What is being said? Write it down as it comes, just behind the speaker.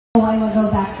while ago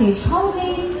backstage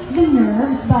calming the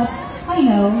nerves, but I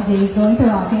know Jay's going to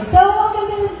rock it. So welcome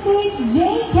to the stage,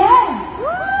 Jay Ken!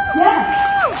 Yeah!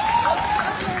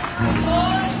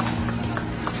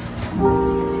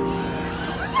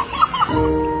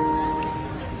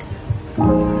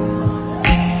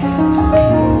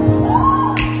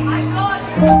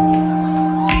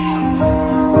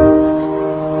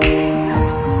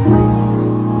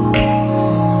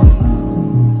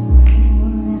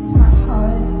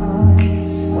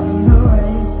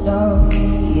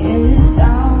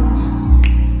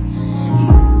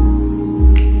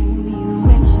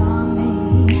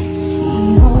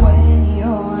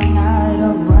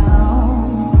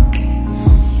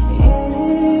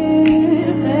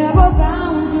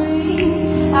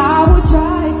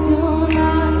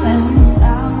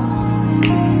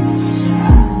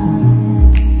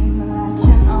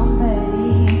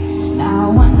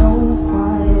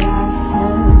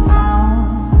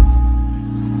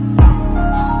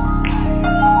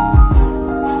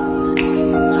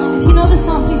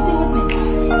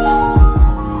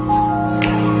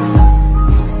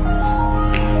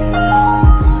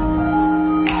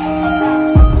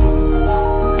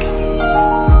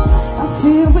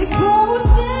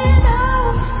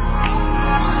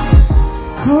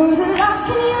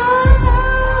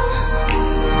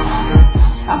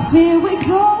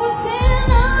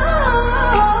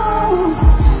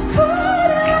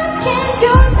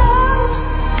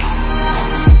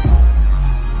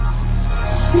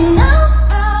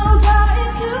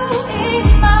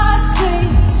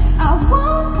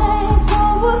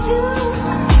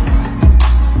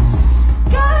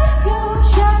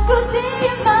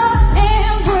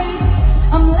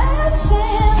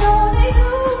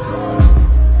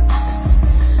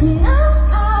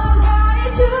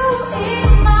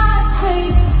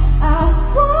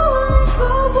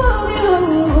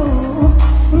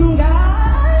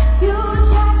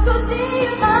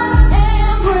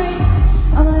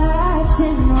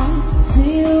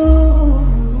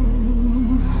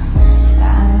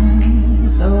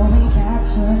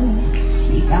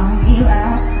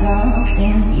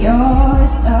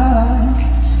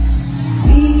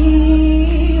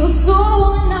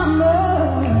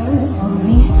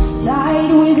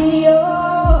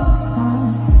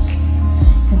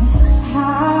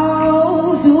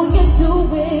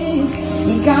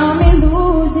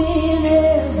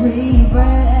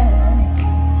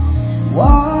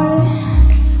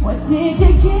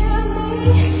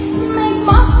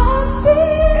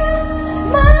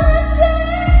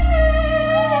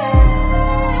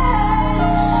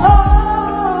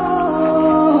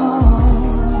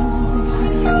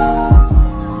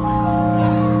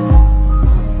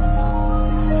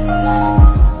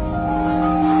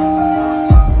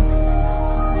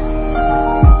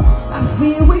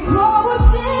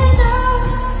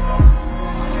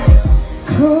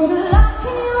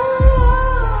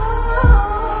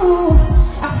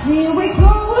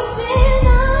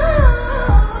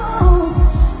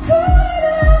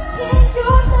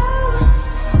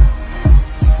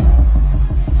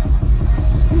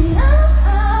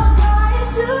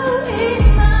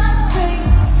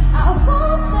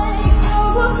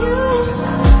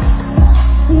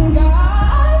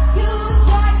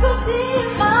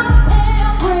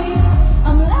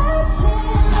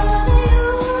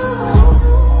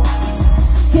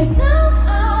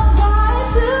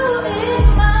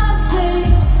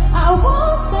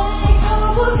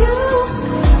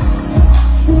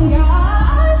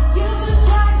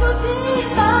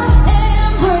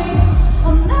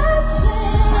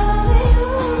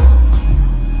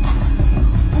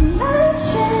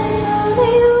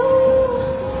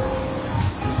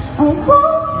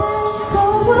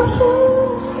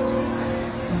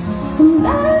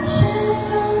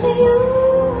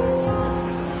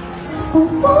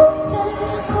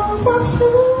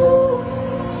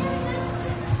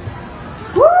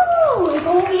 If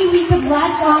only we could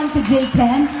latch on to Jay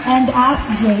Ken and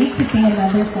ask Jay to sing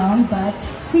another song, but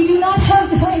we do not have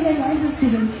time and I'm just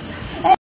kidding.